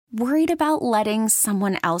Worried about letting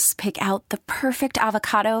someone else pick out the perfect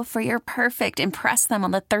avocado for your perfect impress them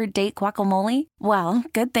on the third date guacamole? Well,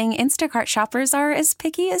 good thing Instacart shoppers are as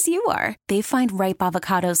picky as you are. They find ripe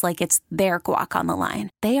avocados like it's their guac on the line.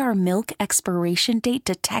 They are milk expiration date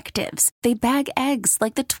detectives. They bag eggs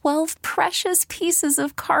like the 12 precious pieces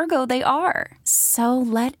of cargo they are. So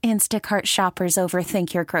let Instacart shoppers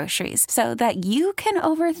overthink your groceries so that you can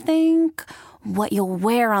overthink what you'll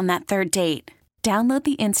wear on that third date. Download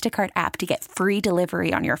the Instacart app to get free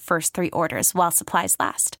delivery on your first 3 orders while supplies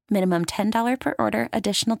last. Minimum $10 per order.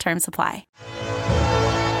 Additional terms apply.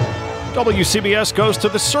 WCBS goes to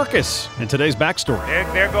the circus in today's backstory.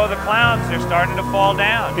 There go the clowns. They're starting to fall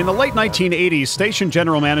down. In the late 1980s, station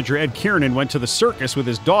general manager Ed Kiernan went to the circus with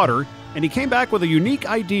his daughter, and he came back with a unique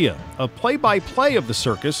idea, a play-by-play of the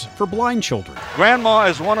circus for blind children. Grandma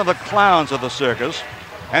is one of the clowns of the circus,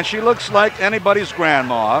 and she looks like anybody's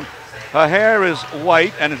grandma. Her hair is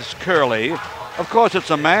white and it's curly. Of course, it's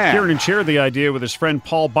a man. Kiernan shared the idea with his friend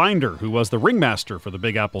Paul Binder, who was the ringmaster for the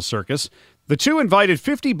Big Apple Circus. The two invited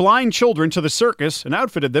 50 blind children to the circus and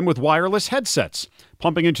outfitted them with wireless headsets.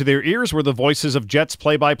 Pumping into their ears were the voices of Jets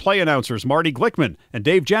play-by-play announcers Marty Glickman and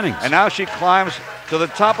Dave Jennings. And now she climbs to the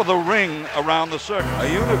top of the ring around the circus.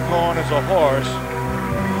 A unicorn is a horse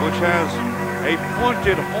which has a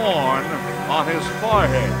pointed horn on his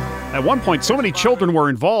forehead. At one point, so many children were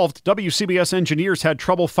involved, WCBS engineers had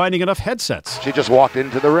trouble finding enough headsets. She just walked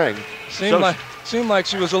into the ring. Seemed like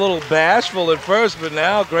she was a little bashful at first, but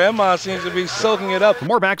now Grandma seems to be soaking it up. For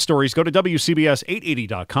more backstories, go to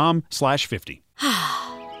WCBS880.com/50.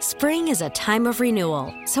 Spring is a time of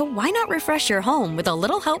renewal, so why not refresh your home with a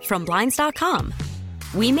little help from Blinds.com?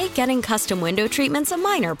 We make getting custom window treatments a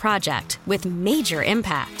minor project with major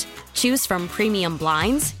impact. Choose from premium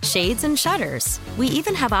blinds, shades, and shutters. We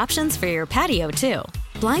even have options for your patio, too.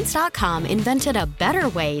 Blinds.com invented a better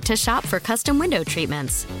way to shop for custom window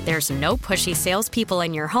treatments. There's no pushy salespeople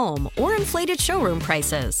in your home or inflated showroom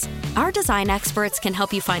prices. Our design experts can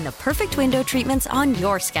help you find the perfect window treatments on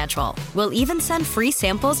your schedule. We'll even send free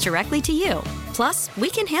samples directly to you. Plus, we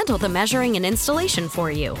can handle the measuring and installation for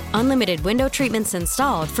you. Unlimited window treatments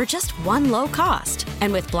installed for just one low cost.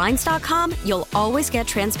 And with Blinds.com, you'll always get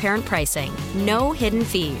transparent pricing. No hidden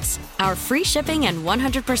fees. Our free shipping and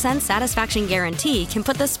 100% satisfaction guarantee can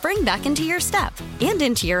put the spring back into your step and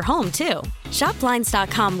into your home, too. Shop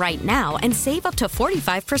Blinds.com right now and save up to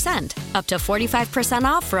 45%. Up to 45%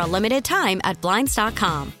 off for a limited time at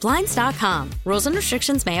Blinds.com. Blinds.com. Rules and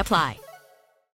restrictions may apply.